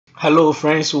Hello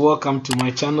friends, welcome to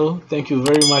my channel. Thank you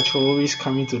very much for always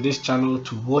coming to this channel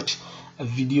to watch a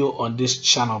video on this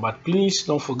channel. But please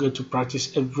don't forget to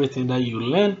practice everything that you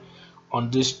learn on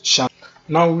this channel.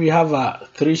 Now we have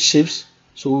three shapes,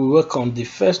 so we work on the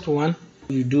first one.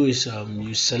 What you do is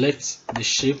you select the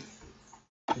shape,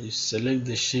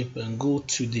 and go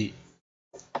to the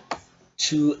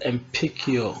tool and pick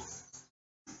your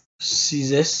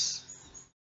scissors.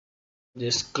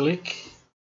 Just click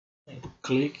and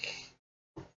click,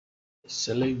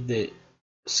 select the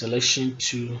selection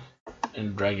tool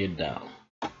and drag it down.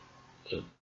 Good.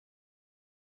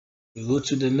 We go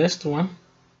to the next one.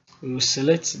 We will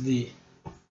select the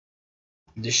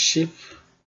shape,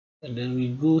 and then we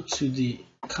go to the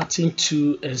cutting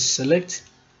tool and select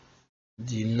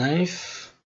the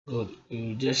knife. Good. We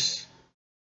will just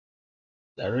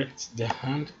direct the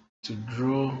hand to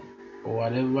draw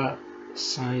whatever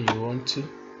sign you want to.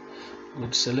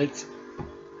 Good. Select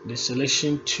the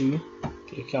selection tool,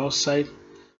 click outside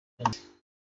and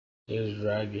just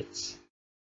drag it.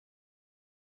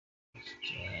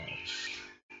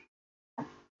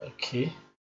 Okay,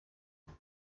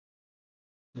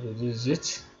 so this is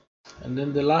it. And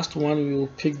then the last one, we will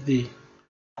pick the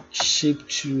shape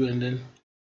tool, and then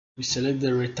we select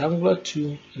the rectangular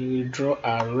tool and we draw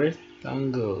a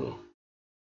rectangle.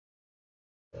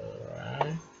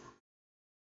 Alright,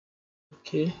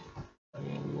 okay, let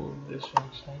me move this one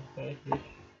right here.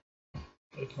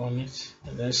 Click on it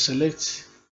and then select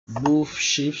both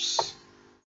shapes.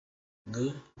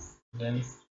 Good. Then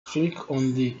click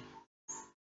on the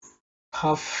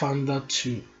pathfinder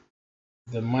to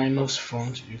the minus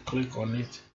front. You click on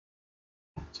it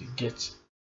to get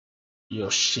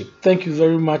your shape. Thank you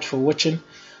very much for watching,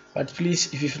 but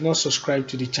please, if you've not subscribed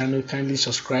to the channel, kindly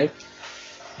subscribe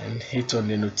and hit on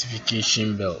the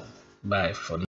notification bell. Bye for now.